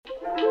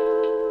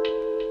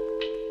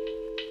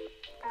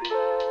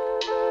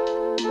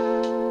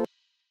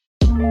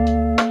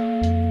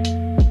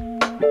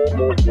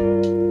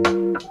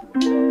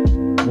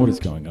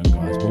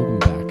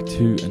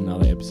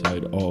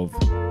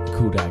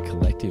Cool Dad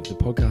Collective, the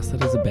podcast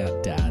that is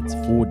about dads,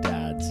 for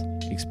dads,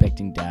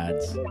 expecting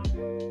dads,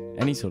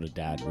 any sort of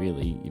dad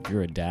really. If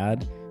you're a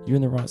dad, you're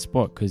in the right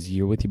spot because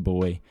you're with your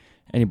boy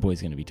and your boy's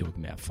going to be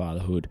talking about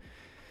fatherhood.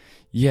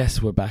 Yes,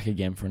 we're back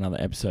again for another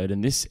episode,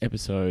 and this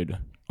episode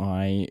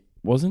I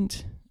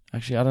wasn't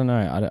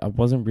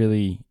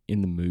really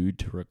in the mood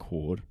to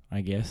record,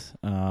 I guess.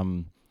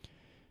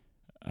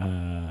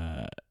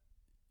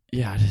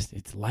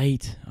 It's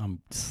late.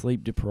 I'm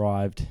sleep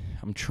deprived.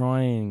 I'm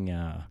trying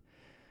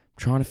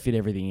to fit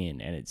everything in,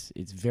 and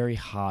it's very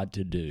hard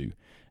to do.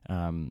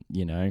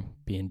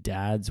 Being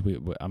dads,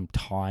 I'm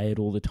tired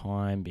all the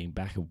time, being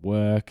back at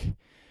work,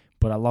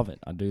 but I love it.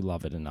 I do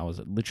love it, and I was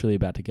literally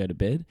about to go to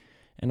bed,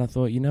 and I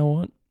thought, you know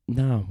what?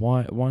 No,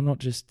 why not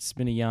just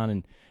spin a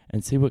yarn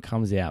and see what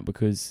comes out?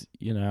 Because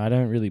I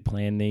don't really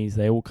plan these;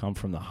 they all come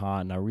from the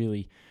heart, and I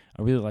really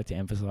like to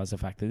emphasize the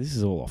fact that this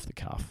is all off the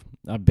cuff.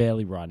 I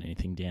barely write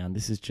anything down.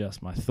 This is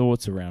just my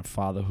thoughts around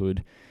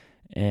fatherhood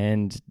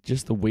and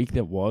just the week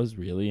that was,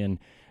 really, and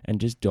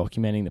just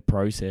documenting the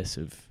process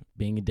of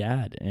being a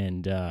dad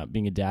and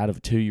being a dad of a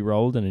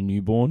 2-year-old and a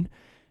newborn,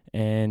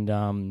 and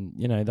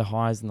the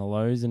highs and the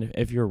lows. And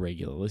if you're a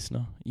regular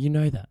listener, you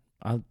know that.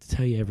 I'll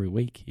tell you every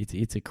week.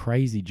 It's a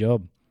crazy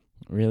job,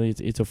 really.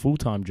 It's a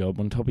full-time job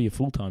on top of your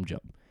full-time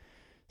job.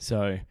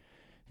 So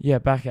yeah,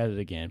 back at it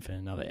again for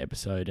another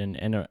episode, and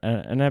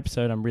an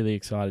episode I'm really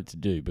excited to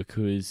do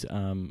because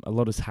a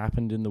lot has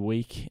happened in the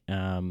week.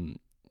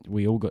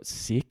 We all got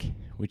sick,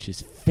 which is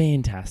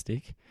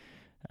fantastic.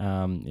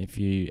 If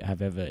you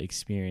have ever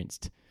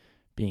experienced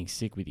being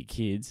sick with your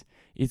kids,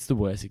 it's the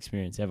worst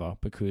experience ever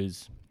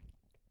because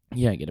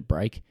you don't get a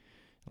break.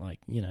 Like,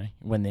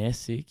 when they're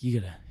sick, you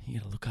gotta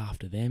look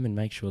after them and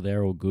make sure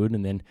they're all good.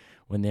 And then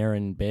when they're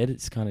in bed,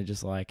 it's kind of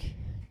just like,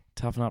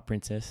 toughen up,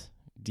 princess,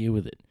 deal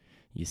with it.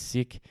 You're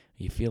sick,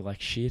 you feel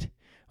like shit.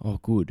 Oh,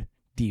 good,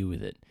 deal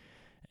with it.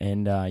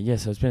 And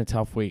so it's been a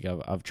tough week.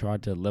 I've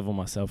tried to level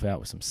myself out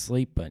with some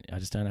sleep, but I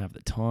just don't have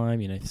the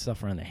time.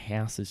 Stuff around the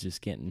house is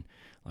just getting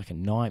like a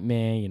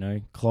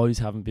nightmare. Clothes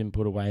haven't been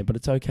put away, but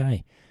it's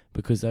okay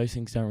because those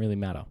things don't really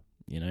matter.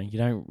 You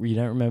don't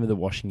remember the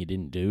washing you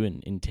didn't do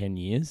in 10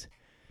 years,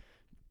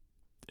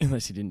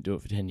 unless you didn't do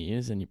it for 10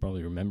 years, and you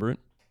probably remember it.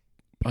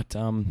 But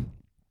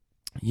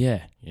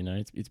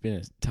it's been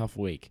a tough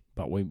week,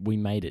 but we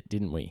made it,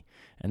 didn't we?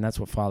 And that's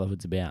what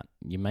fatherhood's about.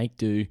 You make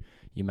do,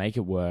 you make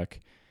it work,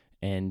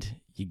 and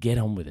you get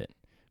on with it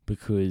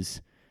because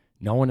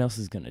no one else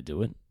is going to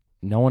do it.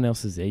 No one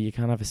else is there. You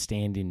can't have a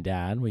stand-in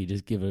dad where you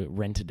just give a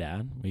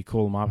rent-a-dad, where you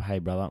call them up, hey,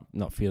 brother,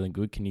 not feeling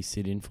good, can you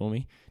sit in for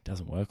me? It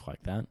doesn't work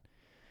like that.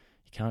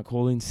 You can't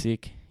call in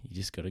sick. You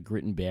just got to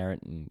grit and bear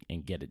it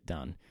and get it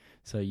done.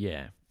 So,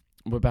 yeah,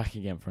 we're back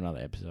again for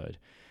another episode.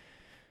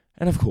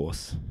 And, of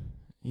course,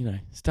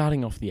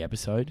 starting off the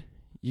episode,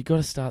 you got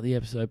to start the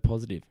episode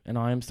positive. And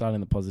I am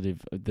starting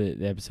the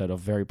episode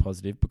off very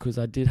positive because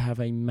I did have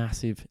a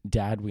massive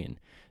dad win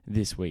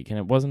this week. And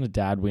it wasn't a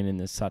dad win in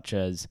the such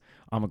as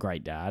I'm a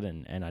great dad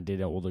and I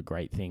did all the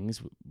great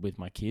things with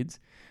my kids.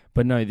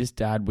 But no, this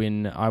dad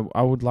win,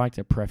 I would like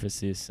to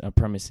premise this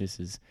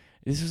as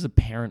this was a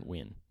parent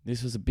win.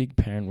 This was a big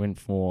parent win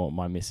for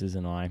my missus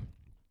and I.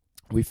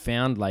 We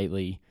found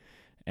lately,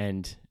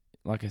 and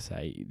like I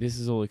say, this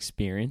is all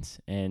experience,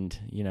 and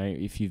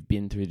if you've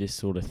been through this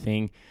sort of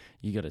thing,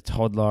 you got a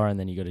toddler and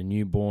then you got a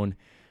newborn.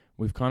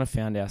 We've kind of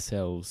found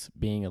ourselves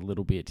being a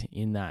little bit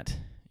in that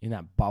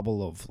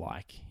bubble of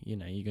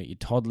you got your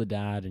toddler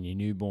dad and your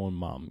newborn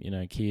mum.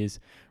 Kia's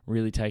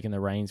really taking the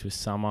reins with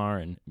Summer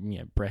and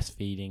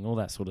breastfeeding, all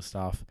that sort of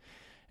stuff.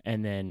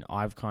 And then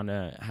I've kind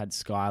of had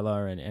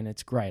Skylar, and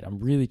it's great. I'm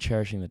really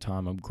cherishing the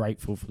time. I'm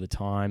grateful for the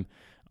time.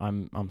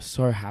 I'm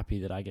so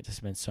happy that I get to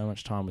spend so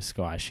much time with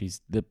Sky.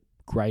 She's the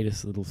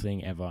greatest little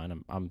thing ever,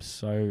 and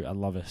I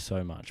love her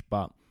so much.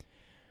 But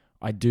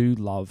I do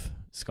love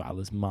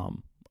Skylar's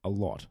mum a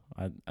lot.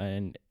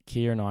 And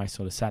Kia and I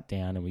sort of sat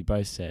down and we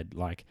both said,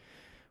 we're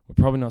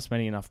probably not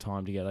spending enough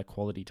time together,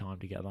 quality time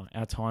together.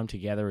 Our time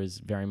together is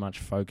very much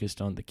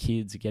focused on the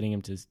kids, getting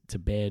them to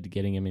bed,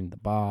 getting them in the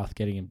bath,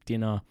 getting them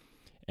dinner.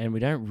 And we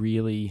don't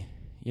really,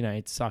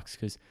 it sucks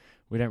because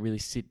we don't really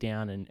sit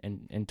down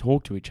and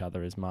talk to each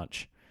other as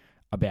much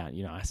about,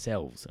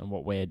 ourselves and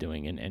what we're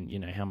doing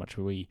and how much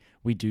we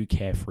do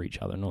care for each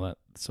other and all that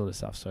sort of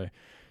stuff. So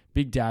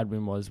big dad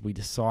win was we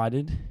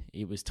decided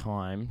it was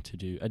time to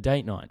do a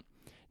date night.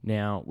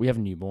 Now, we have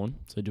a newborn,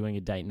 so doing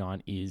a date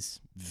night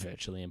is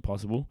virtually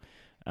impossible.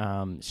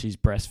 She's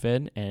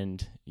breastfed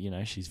and,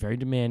 she's very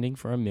demanding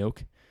for her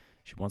milk.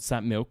 She wants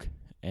that milk.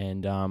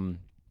 And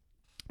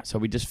so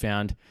we just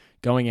found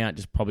going out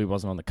just probably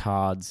wasn't on the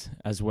cards,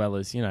 as well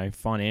as,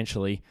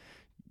 financially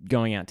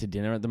going out to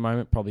dinner at the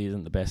moment probably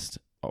isn't the best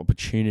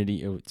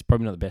opportunity. It's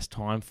probably not the best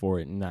time for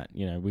it in that,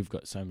 we've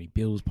got so many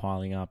bills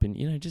piling up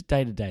and, just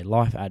day-to-day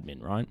life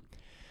admin, right?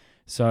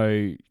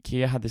 So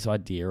Kia had this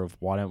idea of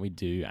why don't we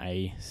do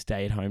a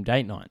stay-at-home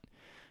date night?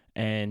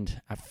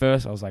 And at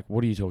first I was like,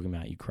 what are you talking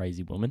about, you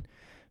crazy woman?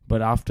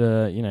 But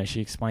after,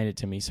 she explained it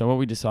to me. So what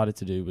we decided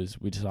to do was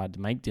we decided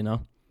to make dinner.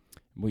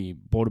 we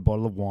bought a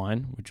bottle of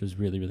wine, which was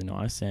really, really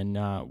nice. And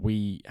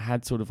we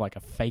had sort of like a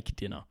fake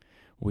dinner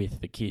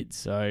with the kids.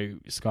 So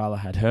Skylar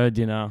had her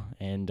dinner,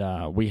 and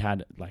we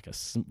had like a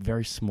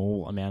very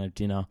small amount of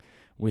dinner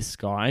with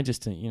Sky,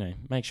 just to,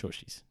 make sure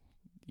it's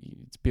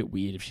a bit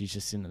weird if she's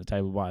just sitting at the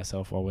table by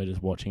herself while we're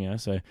just watching her.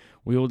 So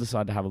we all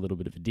decided to have a little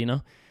bit of a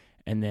dinner,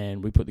 and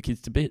then we put the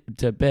kids to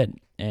bed,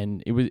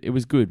 and it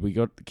was good. We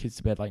got the kids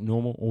to bed like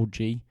normal, all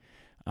G.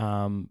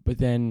 But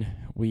then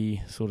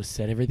we sort of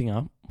set everything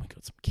up. We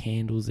got some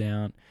candles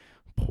out,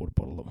 poured a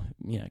bottle of,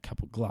 a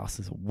couple of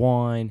glasses of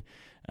wine,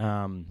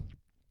 and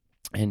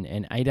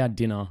ate our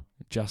dinner,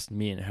 just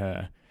me and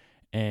her.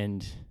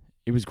 And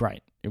it was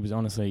great. It was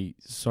honestly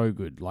so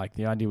good. Like,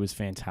 the idea was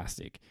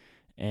fantastic.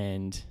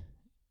 And,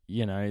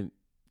 I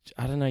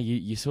don't know,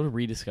 you sort of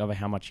rediscover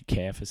how much you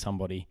care for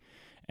somebody.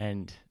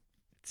 And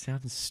it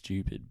sounds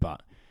stupid,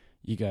 but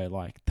you go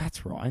like,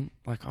 that's right.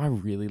 Like, I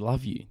really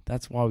love you.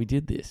 That's why we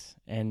did this.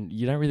 And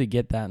you don't really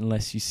get that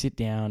unless you sit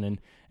down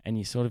and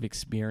you sort of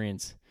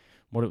experience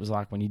what it was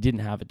like when you didn't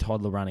have a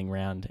toddler running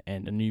around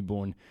and a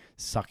newborn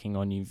sucking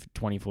on you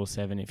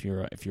 24/7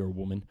 if you're a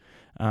woman.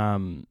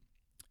 And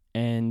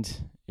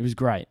it was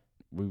great.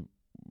 We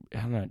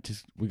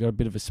got a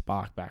bit of a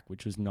spark back,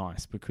 which was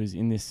nice, because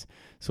in this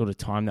sort of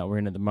time that we're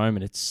in at the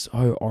moment, it's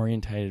so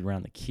orientated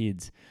around the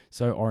kids,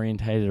 so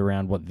orientated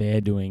around what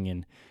they're doing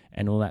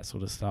and all that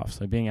sort of stuff.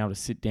 So being able to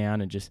sit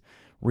down and just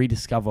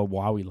rediscover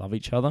why we love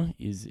each other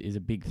is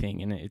a big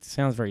thing. And it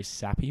sounds very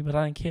sappy, but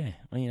I don't care.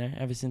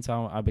 Ever since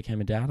I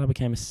became a dad, I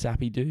became a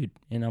sappy dude,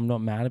 and I'm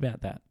not mad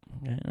about that.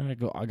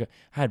 I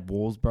had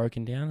walls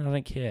broken down, and I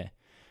don't care.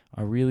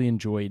 I really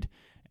enjoyed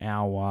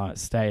our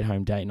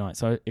stay-at-home date night.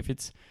 So if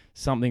it's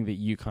something that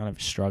you kind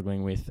of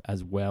struggling with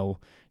as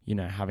well,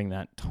 having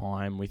that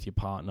time with your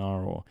partner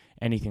or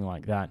anything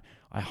like that,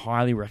 I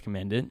highly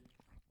recommend it.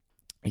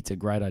 It's a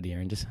great idea.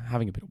 And just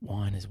having a bit of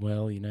wine as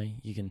well, it's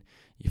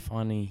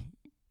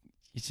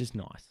just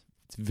nice.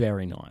 It's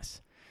very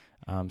nice.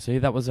 So yeah,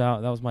 that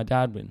was my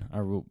dad win,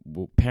 our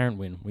parent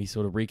win. We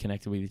sort of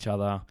reconnected with each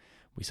other.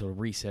 We sort of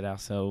reset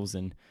ourselves,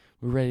 and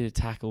we're ready to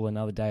tackle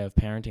another day of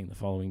parenting the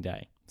following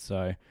day.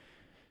 So,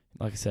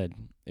 like I said,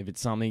 if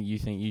it's something you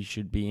think you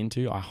should be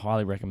into, I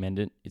highly recommend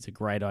it. It's a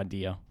great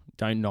idea.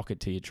 Don't knock it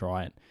till you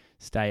try it.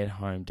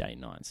 Stay-at-home date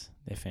nights.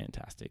 They're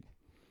fantastic.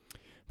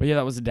 But yeah,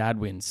 that was a dad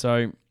win.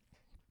 So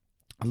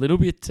a little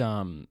bit,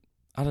 I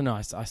don't know,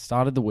 I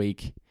started the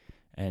week,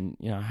 and,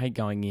 I hate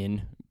going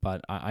in,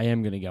 but I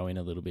am going to go in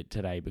a little bit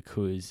today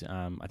because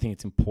I think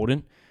it's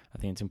important. I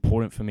think it's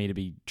important for me to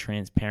be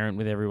transparent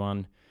with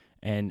everyone.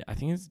 And I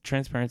think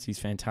transparency is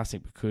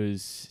fantastic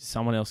because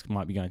someone else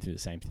might be going through the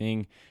same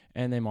thing,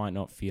 and they might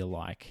not feel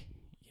like,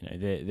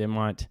 they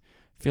might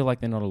feel like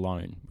they're not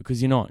alone,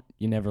 because you're not.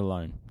 You're never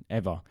alone,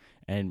 ever.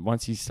 And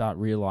once you start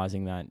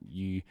realizing that,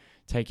 you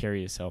take care of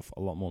yourself a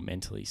lot more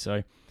mentally. So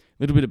a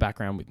little bit of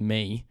background with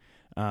me.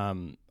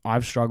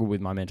 I've struggled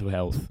with my mental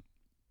health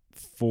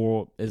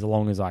for as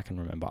long as I can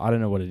remember. I don't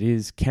know what it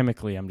is.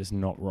 Chemically, I'm just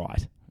not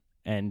right.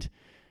 And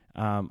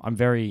I'm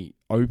very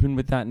open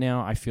with that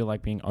now. I feel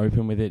like being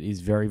open with it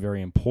is very,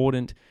 very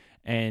important.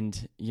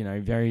 And,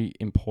 very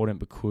important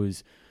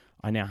because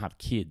I now have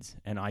kids,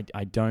 and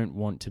I don't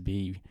want to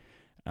be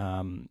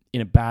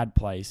in a bad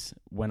place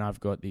when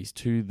I've got these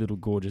two little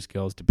gorgeous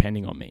girls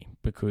depending on me,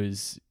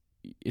 because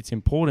it's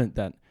important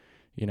that,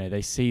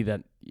 they see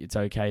that it's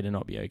okay to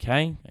not be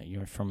okay,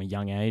 from a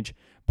young age.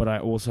 But I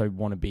also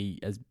want to be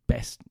as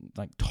best,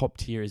 like top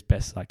tier as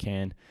best as I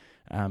can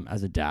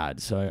as a dad.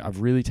 So I've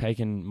really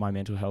taken my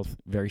mental health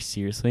very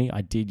seriously.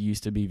 I did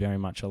used to be very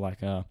much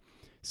like a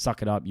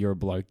suck it up, you're a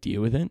bloke,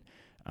 deal with it.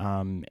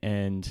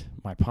 And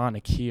my partner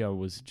Kia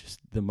was just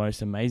the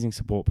most amazing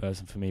support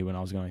person for me when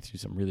I was going through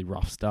some really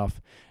rough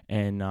stuff,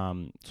 and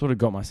sort of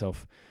got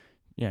myself,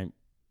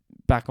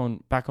 back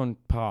on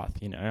path.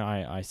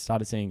 I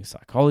started seeing a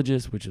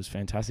psychologist, which was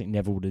fantastic.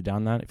 Never would have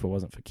done that if it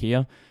wasn't for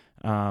Kia.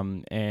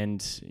 And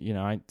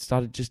I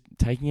started just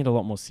taking it a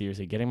lot more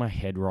seriously, getting my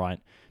head right,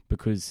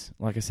 because,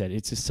 like I said,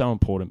 it's just so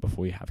important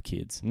before you have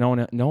kids. No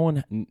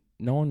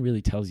one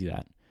really tells you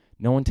that.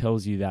 No one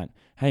tells you that,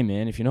 hey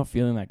man, if you're not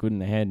feeling that good in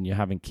the head and you're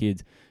having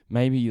kids,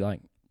 maybe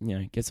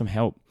get some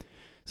help.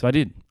 So I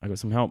did. I got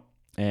some help,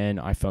 and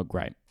I felt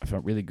great. I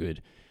felt really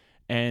good.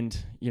 And,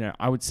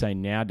 I would say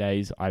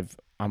nowadays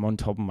I'm on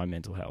top of my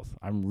mental health.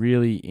 I'm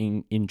really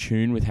in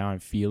tune with how I'm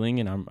feeling,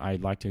 and I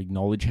like to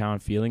acknowledge how I'm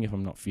feeling if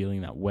I'm not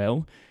feeling that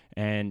well,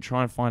 and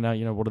try and find out,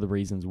 what are the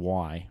reasons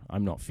why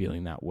I'm not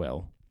feeling that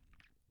well.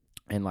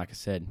 And like I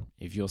said,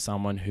 if you're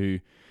someone who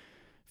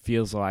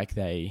feels like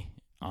they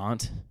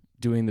aren't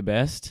doing the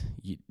best,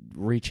 you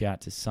reach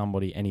out to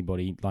somebody,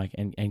 anybody,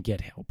 and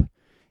get help,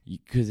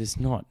 because it's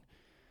not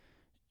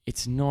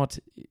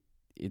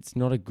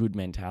a good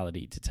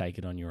mentality to take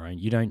it on your own.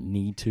 You don't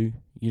need to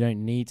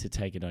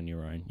take it on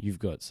your own. You've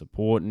got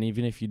support, and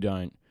even if you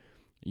don't,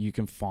 you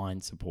can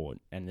find support,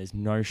 and there's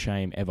no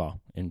shame ever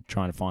in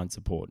trying to find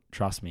support.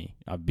 Trust me,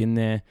 I've been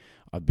there.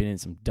 I've been in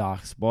some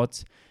dark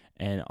spots,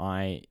 and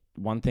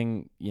one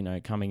thing,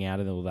 coming out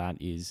of all that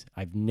is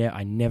I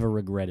never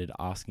regretted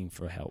asking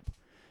for help.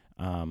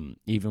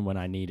 even when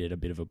I needed a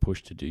bit of a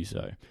push to do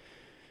so.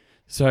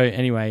 So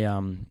anyway,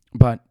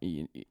 but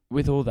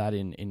with all that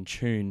in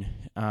tune,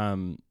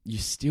 you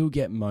still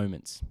get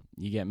moments.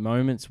 You get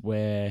moments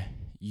where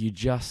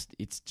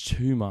it's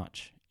too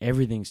much.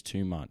 Everything's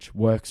too much.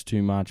 Work's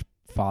too much.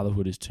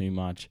 Fatherhood is too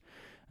much.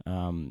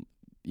 Being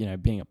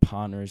a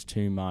partner is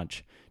too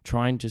much.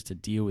 Trying just to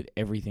deal with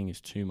everything is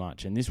too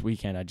much. And this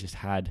weekend, I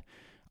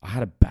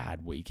had a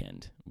bad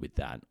weekend with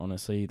that,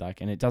 honestly.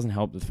 And it doesn't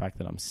help the fact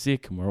that I'm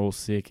sick and we're all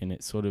sick, and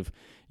it sort of,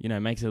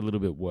 makes it a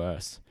little bit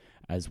worse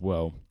as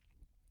well.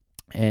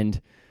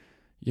 And,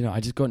 I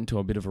just got into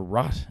a bit of a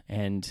rut,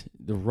 and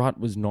the rut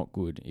was not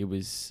good. It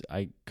was,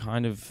 I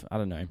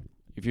don't know.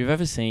 If you've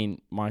ever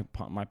seen, my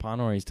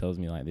partner always tells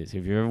me like this,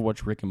 if you ever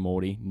watch Rick and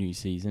Morty, new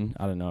season,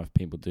 I don't know if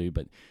people do,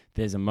 but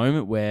there's a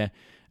moment where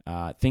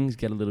things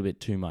get a little bit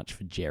too much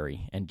for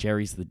Jerry, and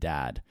Jerry's the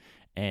dad.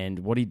 And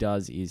what he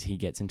does is he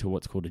gets into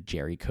what's called a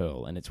Jerry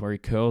curl, and it's where he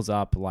curls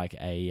up like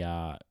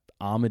a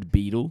armored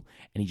beetle,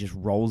 and he just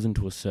rolls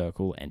into a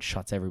circle and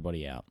shuts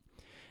everybody out.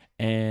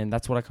 And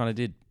that's what I kind of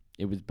did.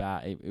 It was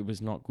bad. It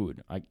was not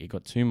good. It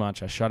got too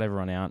much. I shut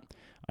everyone out.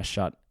 I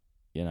shut,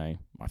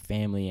 my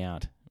family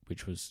out,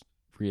 which was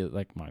really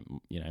like my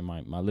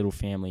little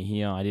family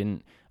here. I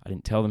didn't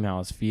tell them how I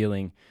was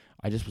feeling.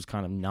 I just was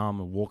kind of numb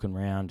and walking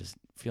around, just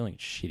feeling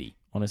shitty.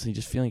 Honestly,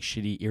 just feeling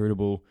shitty,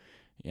 irritable.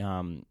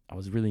 I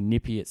was really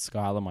nippy at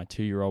Skylar, my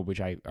 2-year-old,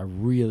 which I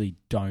really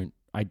don't.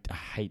 I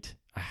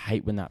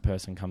hate when that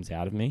person comes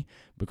out of me,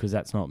 because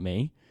that's not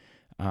me.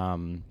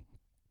 And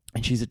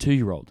she's a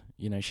 2-year-old.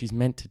 She's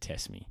meant to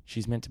test me.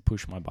 She's meant to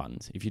push my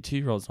buttons. If your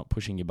 2-year-old's not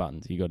pushing your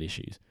buttons, you got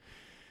issues.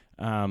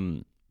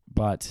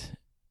 But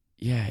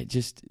yeah,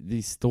 just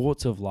these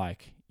thoughts of my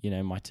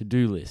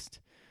to-do list,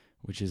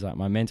 which is like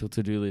my mental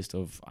to-do list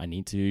of I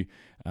need to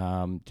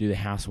do the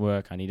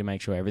housework. I need to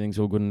make sure everything's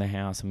all good in the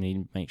house. I need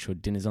to make sure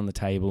dinner's on the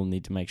table. I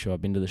need to make sure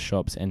I've been to the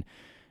shops. And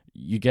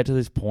you get to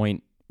this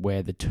point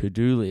where the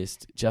to-do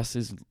list, just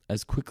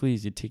as quickly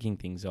as you're ticking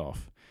things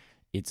off,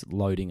 it's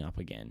loading up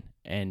again.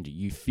 And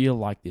you feel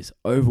like this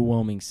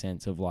overwhelming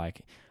sense of I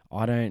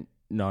don't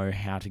know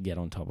how to get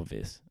on top of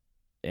this.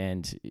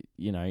 And,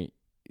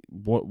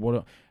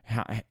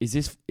 how is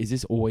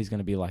this always going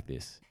to be like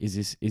this?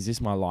 Is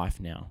this my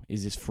life now?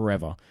 Is this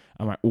forever?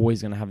 Am I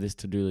always going to have this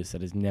to-do list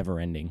that is never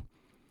ending?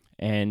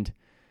 And,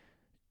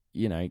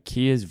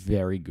 Kia's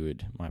very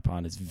good. My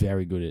partner's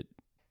very good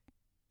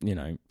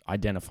at,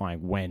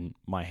 identifying when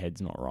my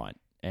head's not right.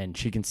 And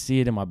she can see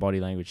it in my body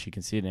language. She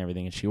can see it in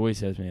everything. And she always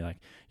says to me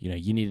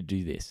you need to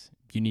do this.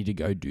 You need to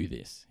go do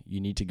this.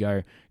 You need to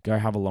go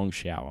have a long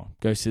shower.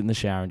 Go sit in the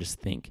shower and just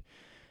think.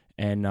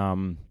 And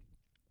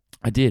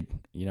I did.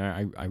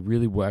 I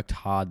really worked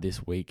hard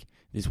this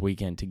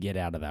weekend to get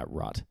out of that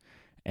rut.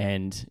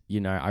 And,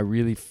 I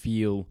really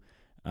feel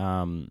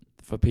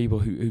for people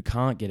who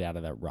can't get out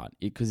of that rut,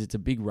 because it's a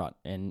big rut.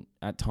 And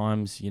at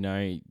times,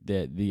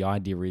 the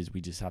idea is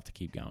we just have to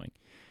keep going.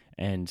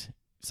 And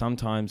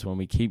sometimes when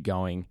we keep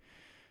going,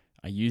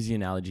 I use the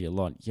analogy a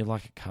lot. You're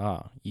like a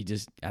car. You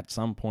just, at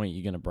some point,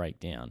 you're going to break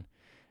down.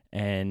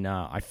 And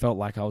I felt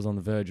like I was on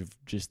the verge of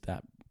just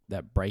that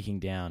breaking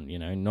down,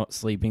 not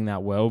sleeping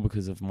that well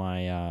because of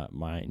my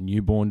my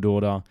newborn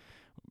daughter,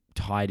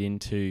 tied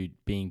into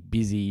being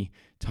busy,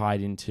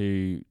 tied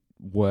into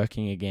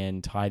working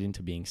again, tied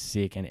into being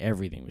sick, and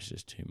everything was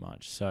just too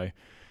much. So,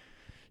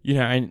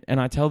 and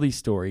I tell these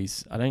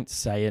stories. I don't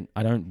say it.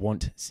 I don't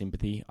want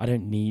sympathy. I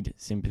don't need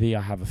sympathy.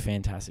 I have a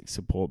fantastic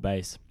support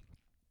base.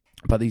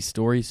 But these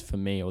stories for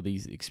me, or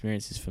these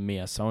experiences for me,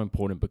 are so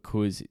important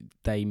because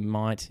they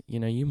might,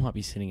 you might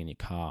be sitting in your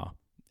car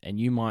and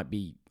you might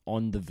be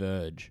on the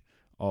verge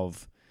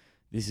of,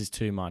 this is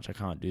too much. I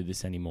can't do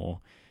this anymore.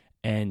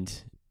 And,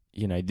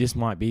 this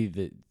might be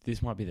the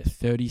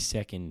 30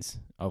 seconds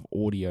of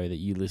audio that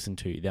you listen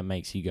to that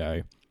makes you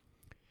go,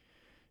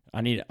 I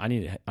need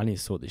to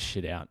sort this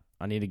shit out.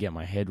 I need to get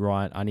my head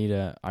right.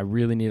 I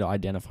really need to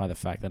identify the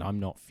fact that I'm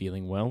not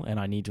feeling well, and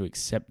I need to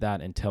accept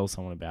that and tell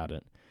someone about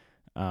it.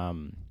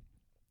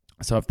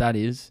 So if that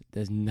is,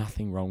 there's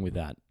nothing wrong with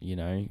that.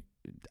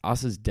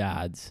 Us as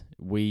dads,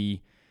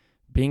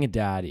 being a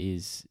dad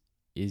is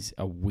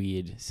a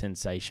weird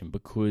sensation,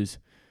 because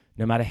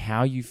no matter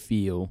how you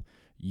feel,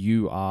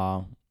 you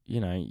are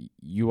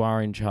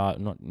in charge,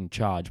 not in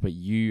charge, but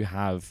you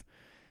have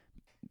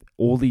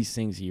all these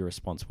things that you're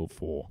responsible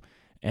for.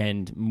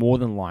 And more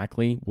than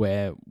likely,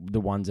 we're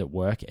the ones at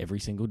work every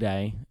single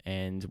day,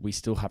 and we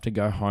still have to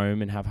go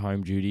home and have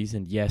home duties.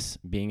 And yes,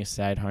 being a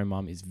stay-at-home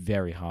mum is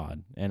very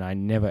hard, and I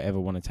never ever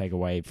want to take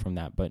away from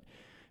that. But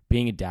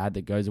being a dad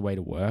that goes away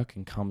to work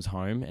and comes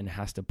home and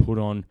has to put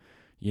on,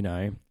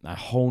 a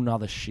whole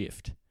nother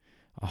shift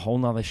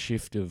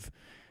of,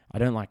 I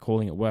don't like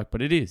calling it work,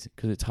 but it is,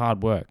 because it's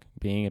hard work.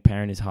 Being a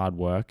parent is hard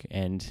work,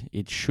 and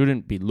it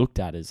shouldn't be looked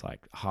at as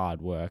like hard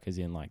work, as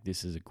in like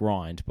this is a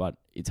grind, but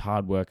it's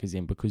hard work as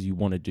in because you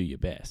want to do your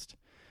best.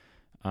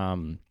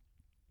 And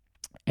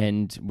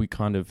we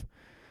kind of,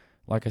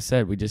 like I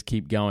said, we just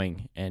keep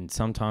going. And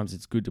sometimes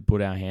it's good to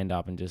put our hand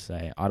up and just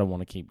say, I don't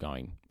want to keep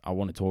going. I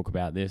want to talk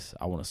about this.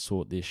 I want to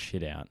sort this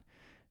shit out.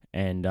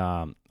 And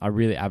I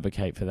really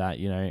advocate for that.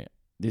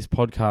 This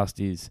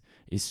podcast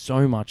is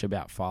so much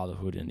about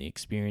fatherhood and the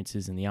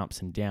experiences and the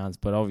ups and downs.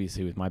 But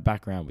obviously with my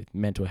background with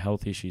mental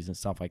health issues and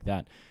stuff like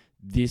that,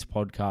 this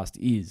podcast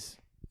is,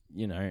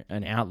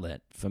 an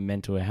outlet for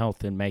mental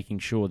health and making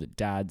sure that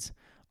dads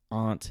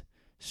aren't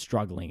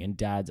struggling and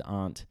dads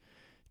aren't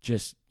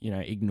just,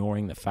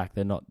 ignoring the fact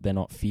they're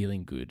not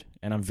feeling good.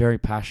 And I'm very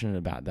passionate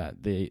about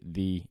that.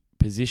 The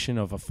position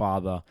of a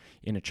father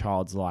in a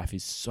child's life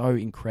is so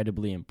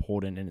incredibly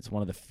important, and it's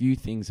one of the few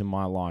things in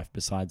my life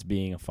besides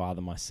being a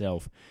father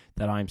myself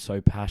that I'm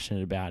so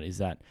passionate about, is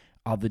that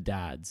other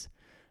dads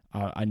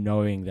are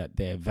knowing that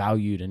they're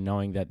valued and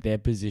knowing that their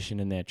position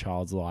in their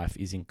child's life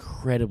is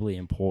incredibly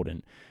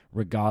important,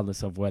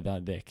 regardless of whether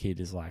their kid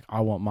is like, I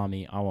want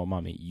mummy.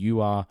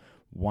 You are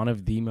one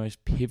of the most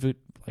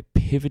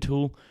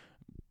pivotal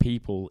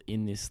people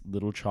in this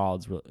little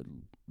child's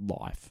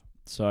life.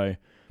 So,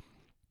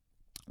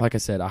 like I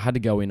said, I had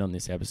to go in on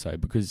this episode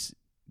because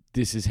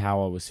this is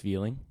how I was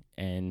feeling,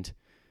 and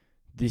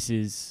this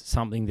is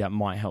something that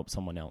might help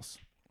someone else.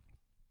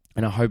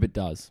 And I hope it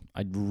does.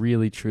 I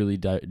really, truly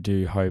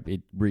do hope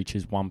it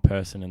reaches one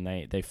person and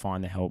they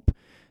find the help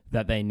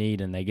that they need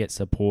and they get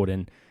support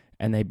and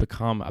they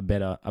become a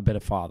better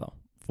father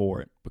for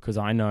it. Because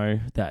I know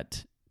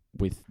that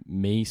with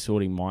me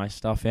sorting my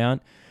stuff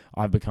out,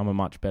 I've become a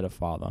much better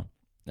father,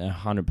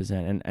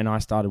 100%. And I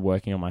started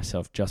working on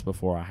myself just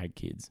before I had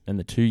kids. And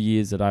the 2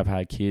 years that I've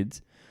had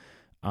kids,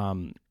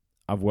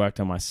 I've worked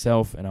on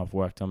myself and I've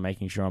worked on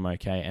making sure I'm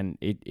okay. And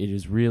it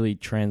has really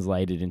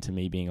translated into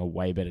me being a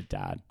way better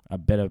dad, a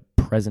better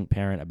present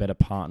parent, a better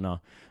partner,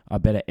 a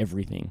better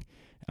everything.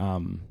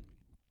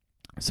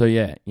 So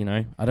yeah,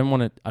 I don't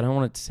want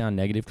it to sound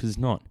negative because it's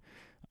not.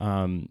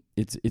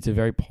 It's a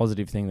very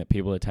positive thing that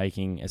people are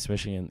taking,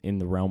 especially in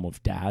the realm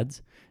of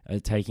dads, are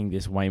taking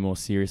this way more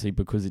seriously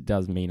because it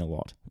does mean a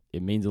lot.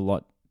 It means a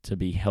lot to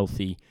be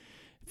healthy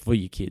for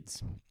your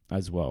kids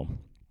as well.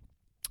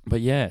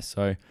 But yeah,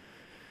 so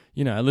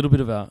a little bit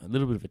of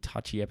a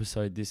touchy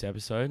episode this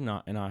episode,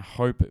 and I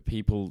hope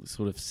people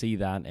sort of see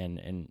that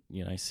and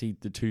see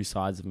the two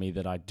sides of me,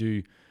 that I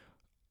do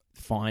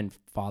find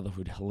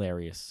fatherhood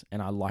hilarious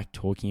and I like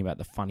talking about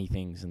the funny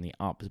things and the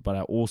ups, but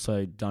I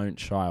also don't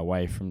shy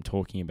away from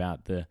talking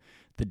about the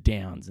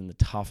downs and the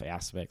tough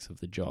aspects of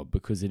the job,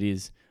 because it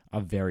is a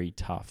very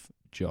tough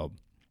job.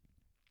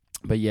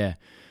 But yeah,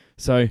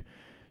 so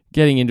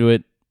getting into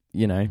it,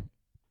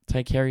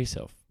 take care of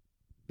yourself.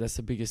 That's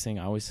the biggest thing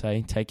I always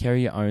say. Take care of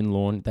your own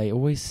lawn. They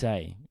always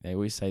say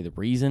the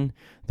reason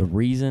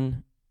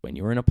when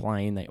you're in a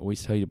plane, they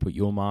always tell you to put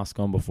your mask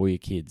on before your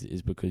kids,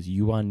 is because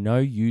you are no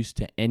use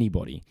to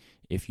anybody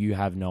if you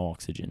have no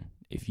oxygen.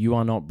 If you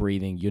are not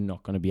breathing, you're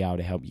not going to be able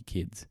to help your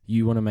kids.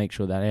 You want to make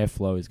sure that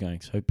airflow is going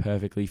so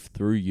perfectly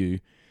through you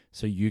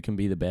so you can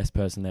be the best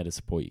person there to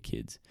support your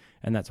kids.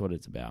 And that's what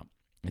it's about.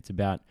 It's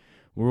about,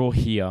 we're all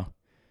here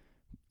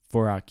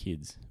for our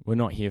kids. We're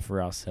not here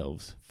for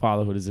ourselves.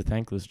 Fatherhood is a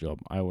thankless job.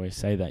 I always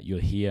say that. You're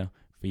here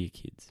for your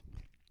kids.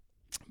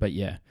 But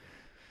yeah,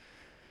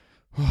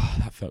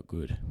 that felt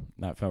good.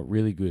 That felt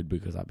really good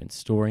because I've been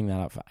storing that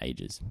up for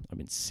ages. I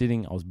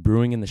was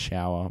brewing in the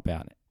shower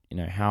about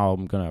how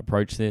I'm going to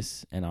approach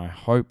this, and I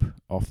hope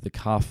off the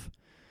cuff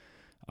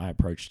I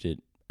approached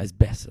it as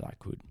best as I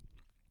could.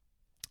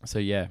 So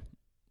yeah,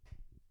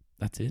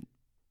 that's it.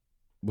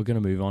 We're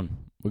going to move on.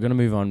 We're going to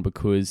move on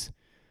because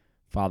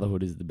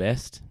fatherhood is the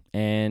best,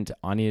 and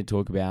I need to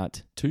talk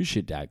about 2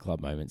 shit dad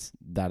club moments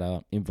that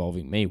are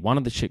involving me. One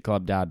of the shit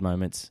dad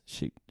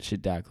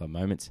club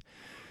moments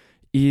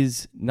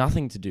is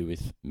nothing to do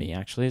with me,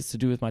 actually. It's to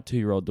do with my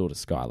 2-year-old daughter,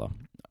 Skylar.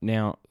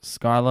 Now,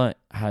 Skylar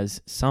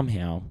has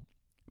somehow,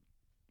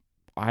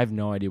 I have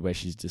no idea where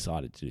she's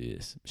decided to do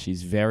this.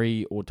 She's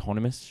very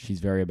autonomous.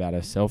 She's very about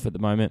herself at the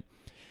moment.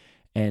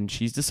 And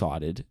she's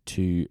decided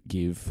to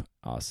give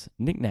us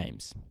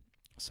nicknames.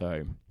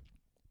 So,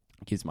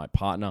 gives my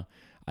partner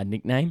a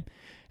nickname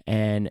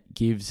and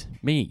gives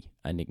me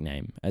a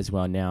nickname as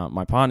well. Now,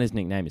 my partner's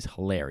nickname is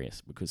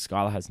hilarious because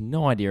Skylar has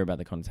no idea about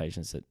the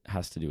connotations that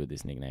has to do with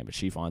this nickname, but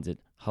she finds it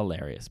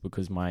hilarious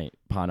because my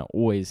partner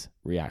always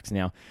reacts.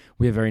 Now,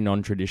 we are very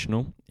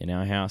non-traditional in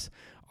our house.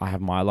 I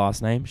have my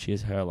last name. She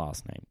has her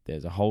last name.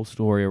 There's a whole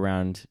story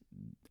around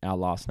our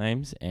last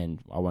names, and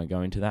I won't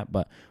go into that,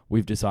 but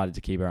we've decided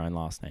to keep our own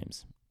last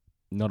names.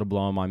 Not a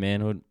blow on my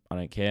manhood. I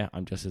don't care.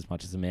 I'm just as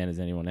much as a man as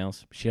anyone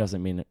else. She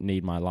doesn't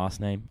need my last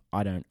name.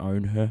 I don't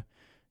own her.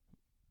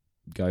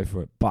 Go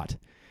for it. But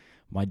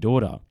my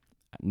daughter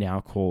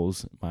now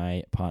calls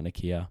my partner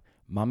Kia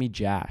Mummy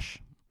Jash,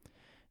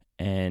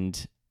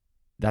 and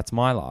that's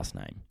my last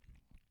name,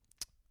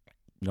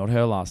 not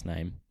her last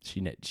name.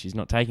 She's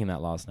not taking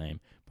that last name,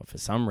 but for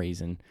some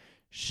reason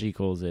she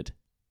calls it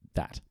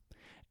that,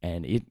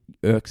 and it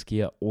irks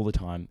Kia all the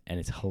time, and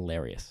it's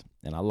hilarious,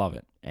 and I love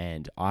it.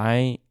 And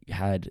I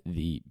had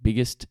the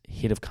biggest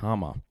hit of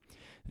karma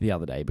the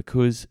other day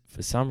because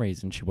for some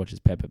reason she watches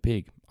Peppa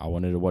Pig. I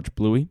wanted to watch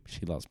Bluey.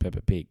 She loves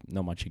Peppa Pig.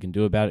 Not much you can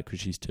do about it because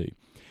she's 2.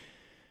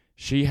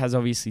 She has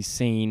obviously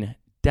seen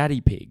Daddy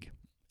Pig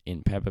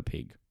in Peppa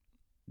Pig.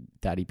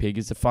 Daddy Pig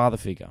is the father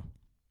figure.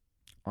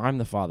 I'm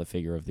the father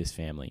figure of this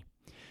family.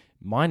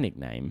 My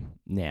nickname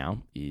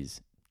now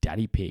is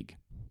Daddy Pig.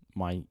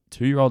 My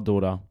 2-year-old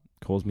daughter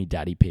calls me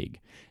Daddy Pig.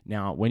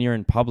 Now, when you're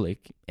in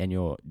public and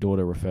your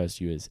daughter refers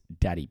to you as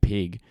Daddy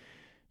Pig,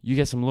 you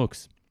get some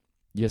looks.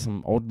 You get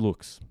some odd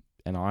looks.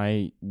 And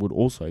I would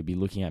also be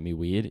looking at me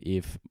weird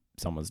if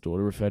someone's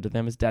daughter referred to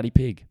them as Daddy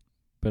Pig.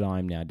 But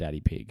I'm now Daddy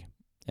Pig.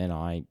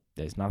 And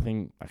there's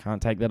nothing, I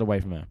can't take that away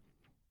from her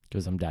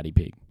because I'm Daddy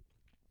Pig.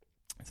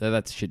 So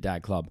that's Shit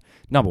Dad Club.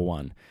 Number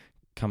 1,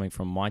 coming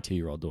from my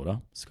 2-year-old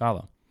daughter,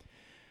 Skylar.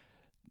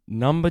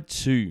 Number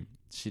 2,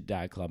 Shit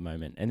Dad Club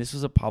moment. And this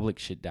was a public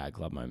Shit Dad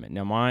Club moment.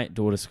 Now, my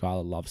daughter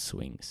Skylar loves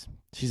swings.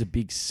 She's a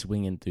big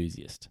swing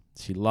enthusiast.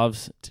 She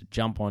loves to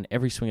jump on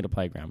every swing at a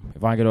playground.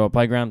 If I go to a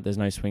playground, there's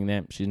no swing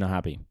there, she's not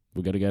happy.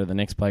 We've got to go to the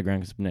next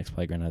playground because the next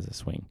playground has a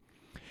swing.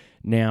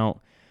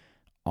 Now,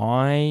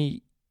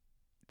 I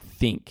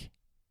think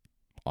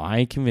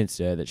I convinced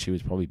her that she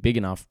was probably big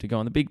enough to go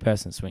on the big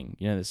person swing.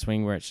 You know, the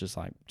swing where it's just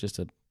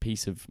a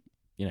piece of,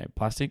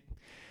 plastic.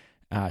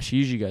 She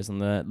usually goes on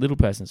the little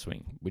person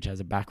swing, which has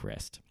a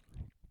backrest.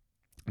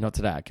 Not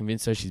today. I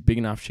convinced her she's big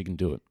enough, she can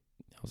do it.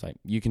 I was like,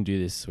 you can do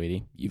this,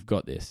 sweetie. You've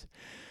got this.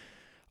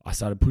 I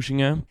started pushing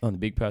her on the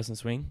big person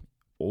swing.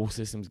 All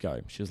systems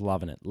go. She was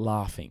loving it,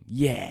 laughing.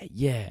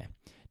 Yeah.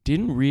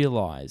 Didn't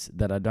realize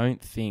that I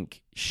don't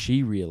think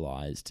she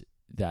realized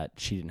that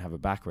she didn't have a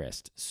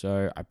backrest.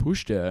 So I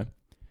pushed her.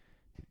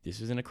 This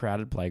was in a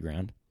crowded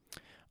playground.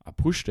 I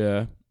pushed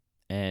her,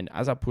 and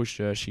as I pushed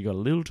her, she got a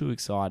little too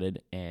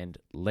excited and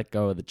let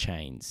go of the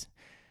chains.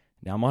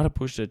 Now, I might have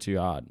pushed her too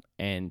hard,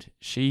 and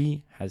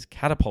she has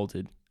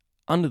catapulted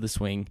under the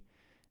swing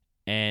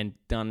and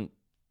done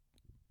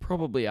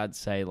probably, I'd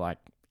say,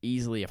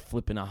 easily a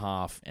flip and a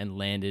half and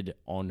landed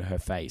on her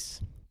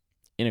face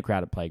in a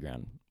crowded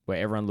playground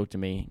where everyone looked at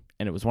me.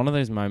 And it was one of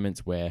those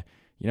moments where,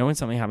 when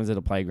something happens at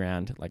a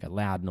playground, like a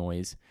loud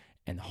noise,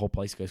 and the whole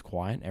place goes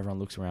quiet, everyone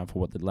looks around for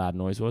what the loud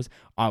noise was.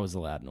 I was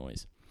the loud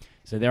noise.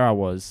 So there I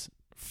was,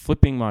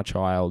 flipping my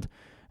child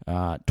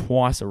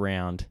twice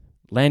around,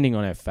 landing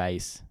on her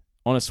face,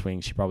 on a swing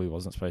she probably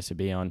wasn't supposed to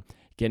be on,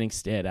 getting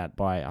stared at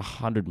by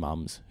 100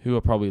 mums who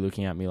are probably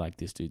looking at me like,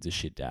 this dude's a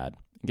shit dad.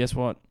 And guess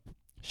what?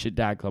 Shit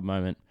Dad Club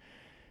moment.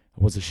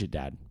 I was a shit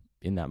dad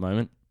in that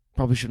moment.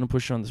 Probably shouldn't have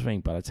pushed her on the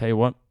swing, but I tell you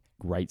what,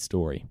 great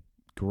story.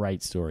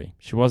 Great story.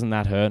 She wasn't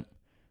that hurt.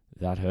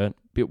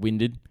 Bit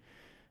winded.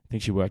 I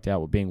think she worked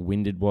out what being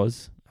winded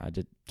was. I had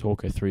to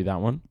talk her through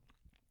that one.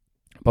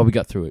 But we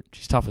got through it.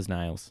 She's tough as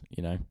nails,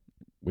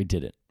 We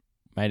did it.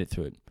 Made it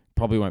through it.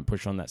 Probably won't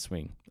push on that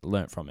swing.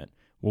 Learnt from it.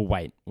 We'll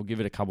wait. We'll give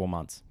it a couple of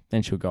months.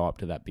 Then she'll go up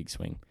to that big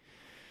swing.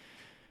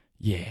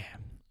 Yeah.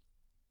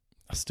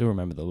 I still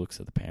remember the looks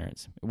of the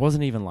parents. It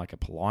wasn't even like a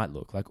polite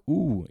look.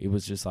 Ooh. It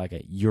was just like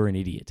you're an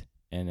idiot.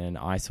 And then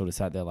I sort of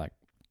sat there like,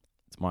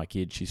 it's my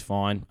kid. She's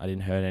fine. I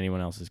didn't hurt anyone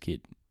else's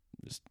kid.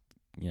 Just,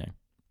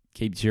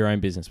 keep to your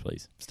own business,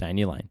 please. Stay in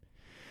your lane.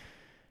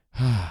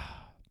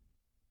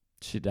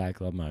 Shit Dad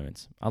Club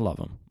moments. I love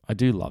them. I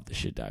do love the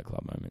Shit Dad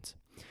Club moments.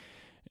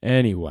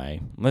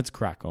 Anyway, let's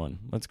crack on.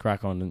 Let's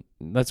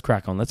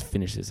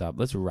finish this up.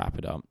 Let's wrap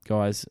it up.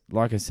 Guys,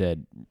 like I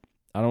said,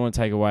 I don't want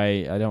to take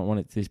away, I don't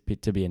want this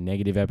to be a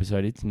negative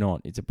episode. It's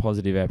not. It's a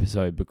positive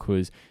episode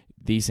because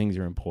these things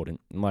are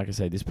important. And like I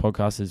say, this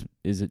podcast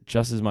is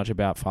just as much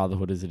about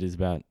fatherhood as it is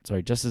about,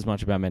 just as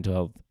much about mental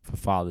health for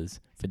fathers,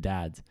 for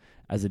dads,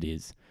 as it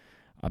is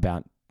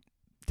about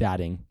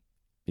dadding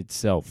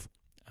itself.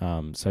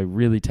 So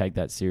really take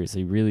that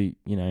seriously. Really,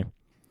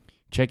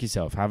 check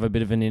yourself. Have a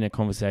bit of an inner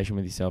conversation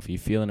with yourself. Are you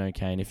feeling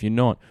okay? And if you're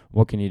not,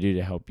 what can you do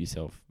to help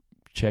yourself?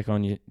 Check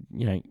on you,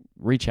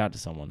 reach out to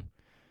someone.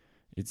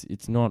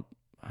 It's not,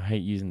 I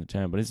hate using the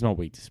term, but it's not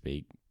weak to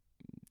speak.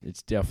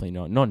 It's definitely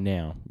not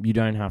now. You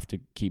don't have to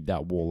keep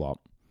that wall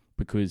up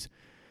because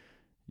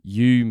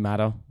you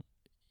matter.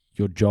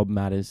 Your job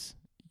matters.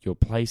 Your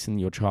place in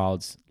your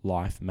child's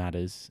life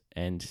matters.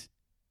 And,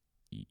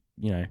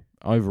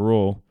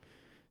 overall,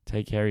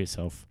 take care of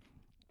yourself.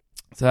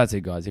 So that's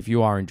it, guys. If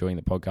you are enjoying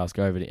the podcast,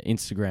 go over to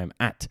Instagram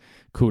at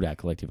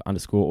 @CoolDadCollective_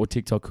 or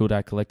TikTok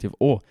CoolDadCollective,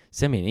 or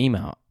send me an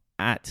email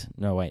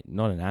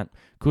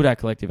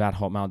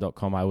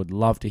CoolDadCollective@hotmail.com. I would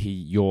love to hear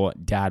your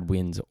dad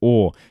wins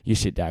or your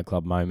Shit Dad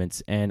Club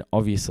moments. And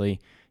obviously,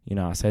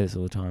 I say this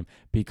all the time,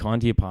 be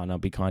kind to your partner,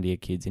 be kind to your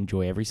kids,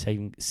 enjoy every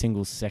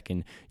single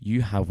second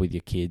you have with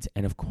your kids.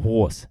 And of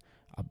course,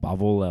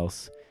 above all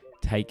else,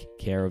 take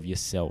care of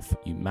yourself.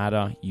 You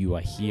matter. You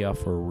are here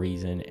for a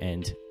reason.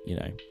 And,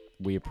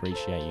 we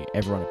appreciate you.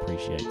 Everyone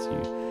appreciates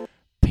you.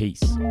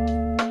 Peace.